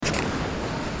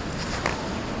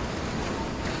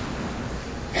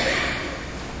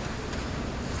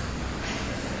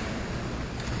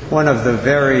One of the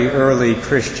very early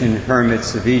Christian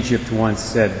hermits of Egypt once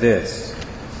said this.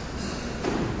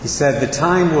 He said, "The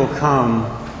time will come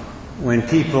when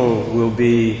people will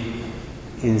be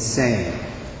insane.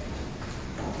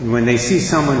 And when they see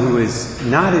someone who is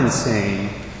not insane,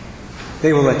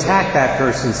 they will attack that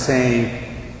person saying,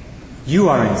 'You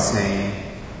are insane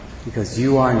because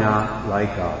you are not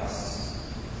like us.'"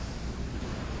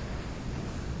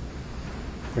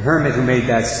 The hermit who made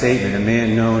that statement, a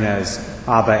man known as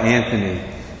Abba Anthony,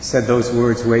 said those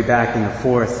words way back in the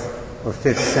 4th or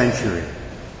 5th century.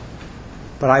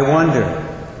 But I wonder,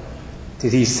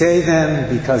 did he say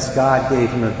them because God gave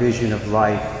him a vision of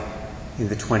life in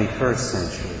the 21st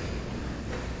century?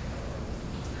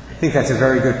 I think that's a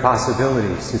very good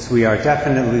possibility, since we are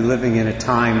definitely living in a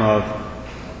time of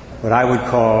what I would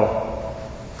call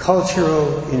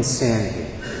cultural insanity.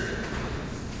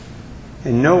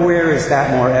 And nowhere is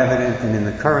that more evident than in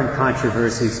the current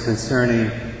controversies concerning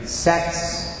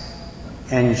sex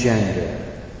and gender.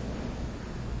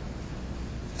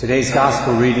 Today's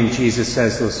gospel reading, Jesus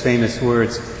says those famous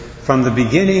words, "From the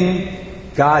beginning,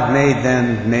 God made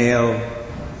them male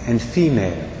and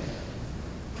female."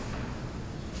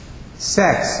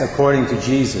 Sex, according to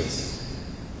Jesus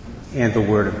and the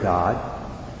Word of God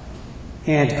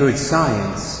and good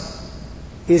science,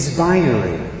 is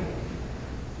binary.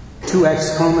 2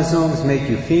 X chromosomes make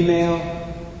you female,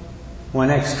 1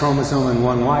 X chromosome and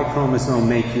 1 Y chromosome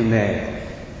make you male.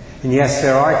 And yes,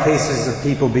 there are cases of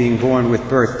people being born with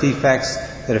birth defects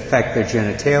that affect their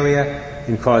genitalia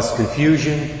and cause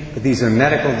confusion, but these are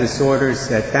medical disorders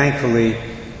that thankfully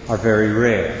are very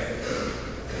rare.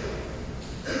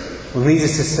 Well,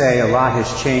 needless to say, a lot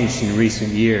has changed in recent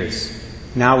years.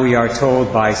 Now we are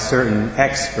told by certain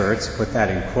experts, put that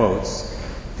in quotes,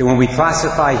 that when we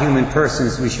classify human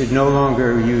persons, we should no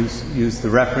longer use the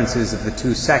references of the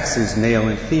 2 sexes, male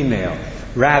and female.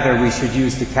 Rather, we should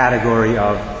use the category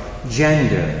of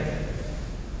gender,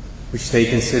 which they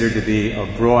consider to be a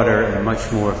broader and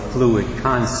much more fluid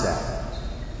concept.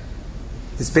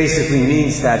 This basically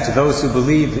means that to those who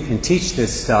believe and teach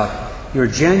this stuff, your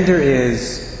gender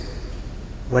is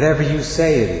whatever you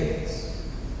say it is.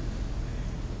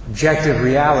 Objective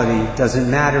reality doesn't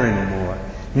matter anymore.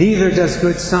 Neither does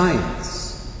good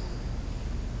science.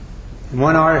 In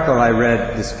one article I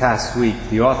read this past week,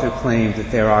 the author claimed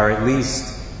that there are at least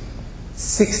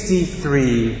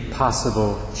 63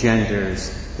 possible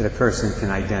genders that a person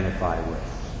can identify with.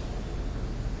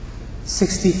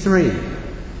 63.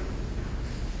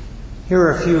 Here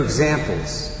are a few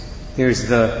examples. There's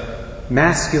the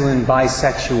masculine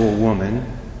bisexual woman.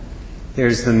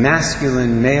 There's the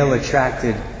masculine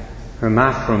male-attracted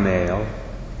hermaphrodite.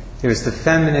 There's the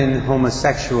feminine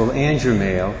homosexual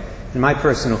andromale, and my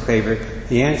personal favorite,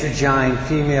 the androgyne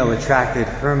female-attracted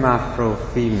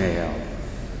hermaphrodifemale.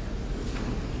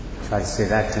 Try to say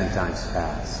that 10 times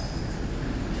fast.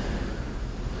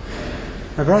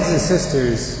 My brothers and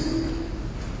sisters,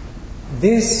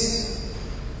 this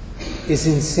is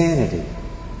insanity.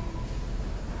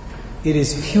 It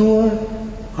is pure,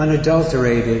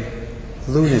 unadulterated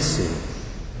lunacy.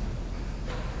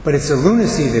 But it's a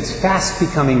lunacy that's fast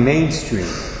becoming mainstream,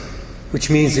 which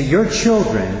means that your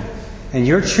children and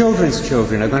your children's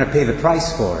children are going to pay the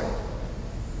price for it.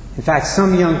 In fact,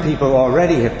 some young people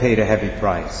already have paid a heavy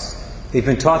price. They've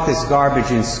been taught this garbage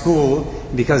in school,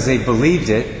 and because they believed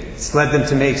it, it's led them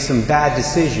to make some bad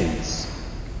decisions.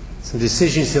 Some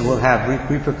decisions that will have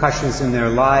repercussions in their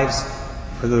lives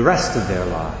for the rest of their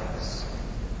lives.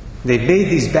 They've made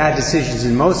these bad decisions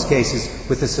in most cases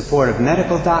with the support of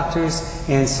medical doctors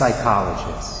and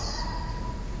psychologists.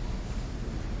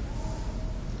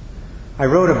 I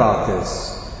wrote about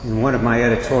this in one of my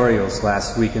editorials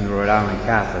last week in the Rhode Island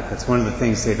Catholic. That's one of the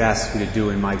things they've asked me to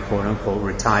do in my quote-unquote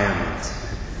retirement.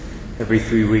 Every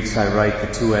 3 weeks I write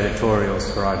the 2 editorials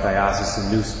for our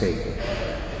diocesan newspaper.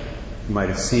 You might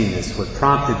have seen this. What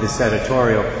prompted this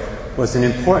editorial was an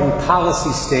important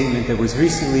policy statement that was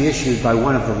recently issued by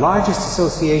one of the largest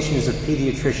associations of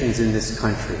pediatricians in this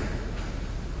country.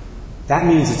 That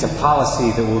means it's a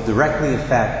policy that will directly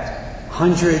affect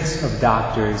hundreds of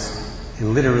doctors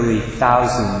and literally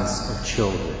thousands of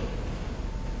children.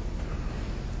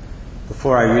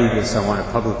 Before I read this, I want to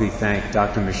publicly thank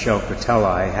Dr. Michelle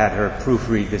Patella. I had her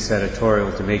proofread this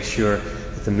editorial to make sure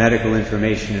that the medical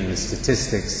information and the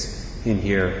statistics in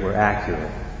here were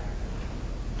accurate.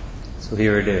 So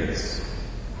here it is.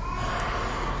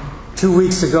 2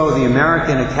 weeks ago, the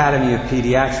American Academy of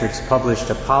Pediatrics published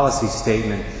a policy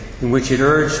statement in which it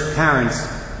urged parents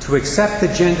to accept the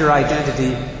gender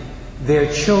identity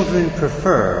their children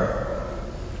prefer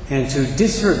and to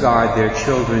disregard their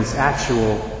children's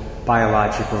actual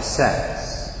biological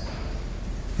sex.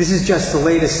 This is just the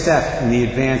latest step in the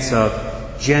advance of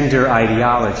gender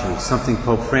ideology, something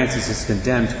Pope Francis has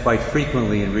condemned quite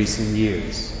frequently in recent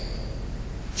years.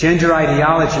 Gender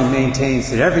ideology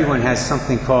maintains that everyone has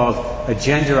something called a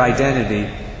gender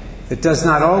identity that does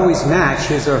not always match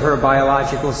his or her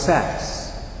biological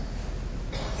sex.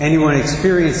 Anyone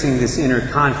experiencing this inner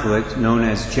conflict, known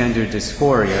as gender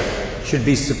dysphoria, should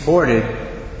be supported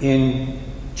in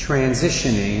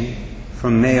transitioning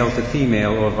from male to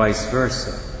female or vice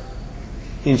versa.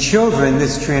 In children,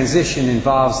 this transition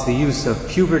involves the use of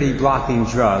puberty-blocking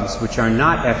drugs, which are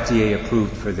not FDA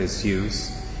approved for this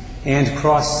use, and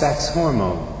cross-sex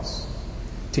hormones.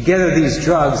 Together, these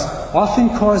drugs often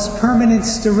cause permanent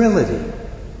sterility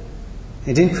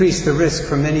and increase the risk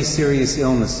for many serious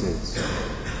illnesses.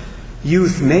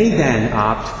 Youth may then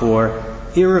opt for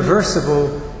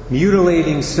irreversible,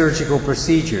 mutilating surgical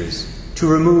procedures to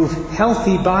remove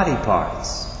healthy body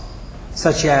parts,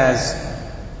 such as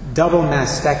double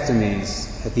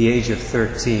mastectomies at the age of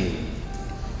 13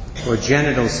 or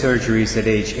genital surgeries at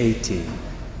age 18.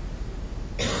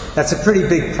 That's a pretty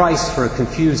big price for a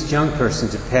confused young person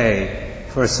to pay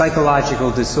for a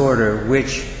psychological disorder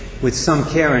which, with some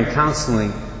care and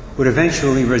counseling, would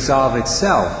eventually resolve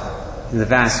itself in the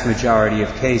vast majority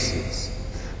of cases.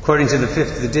 According to the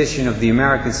 5th edition of the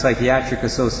American Psychiatric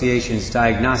Association's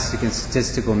Diagnostic and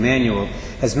Statistical Manual,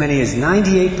 as many as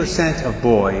 98% of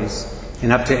boys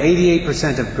and up to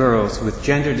 88% of girls with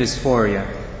gender dysphoria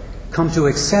come to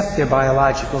accept their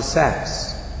biological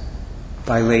sex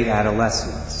by late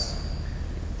adolescence.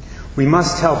 We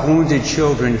must help wounded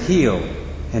children heal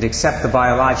and accept the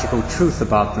biological truth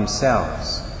about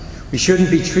themselves. We shouldn't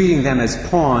be treating them as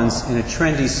pawns in a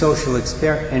trendy social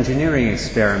engineering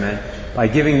experiment by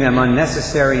giving them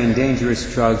unnecessary and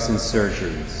dangerous drugs and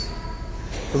surgeries.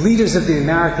 The leaders of the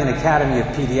American Academy of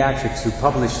Pediatrics who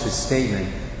published this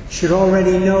statement should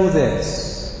already know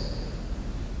this,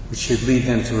 which should lead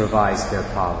them to revise their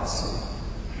policy.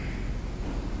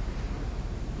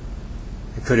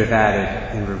 I could have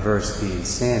added and reversed the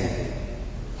insanity.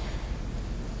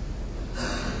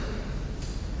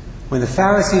 When the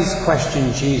Pharisees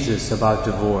questioned Jesus about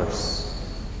divorce,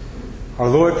 our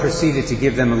Lord proceeded to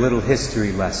give them a little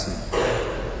history lesson.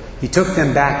 He took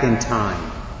them back in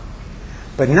time,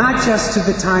 but not just to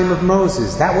the time of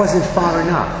Moses. That wasn't far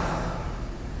enough.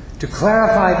 To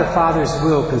clarify the Father's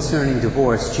will concerning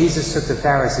divorce, Jesus took the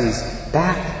Pharisees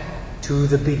back to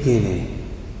the beginning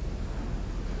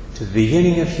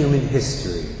of human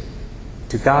history,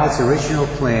 to God's original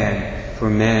plan for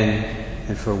men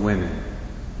and for women.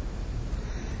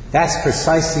 That's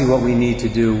precisely what we need to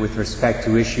do with respect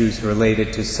to issues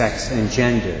related to sex and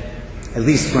gender, at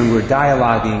least when we're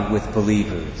dialoguing with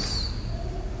believers.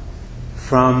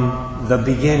 From the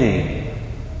beginning,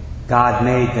 God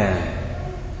made them,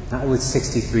 not with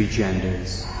 63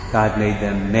 genders. God made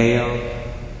them male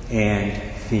and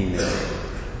female.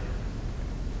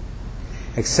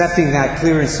 Accepting that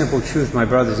clear and simple truth, my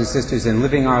brothers and sisters, and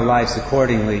living our lives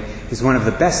accordingly is one of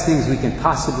the best things we can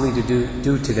possibly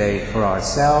do today for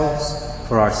ourselves,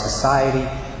 for our society,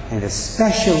 and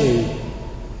especially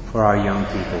for our young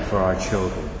people, for our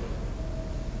children.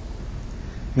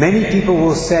 Many people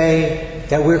will say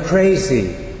that we're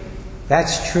crazy.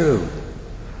 That's true.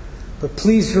 But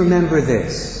please remember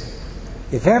this.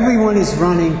 If everyone is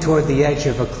running toward the edge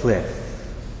of a cliff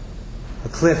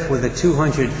with a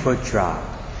 200-foot drop,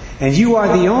 and you are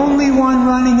the only one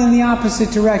running in the opposite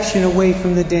direction away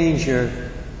from the danger,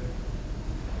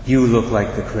 you look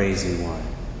like the crazy one.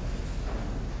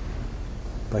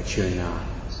 But you're not.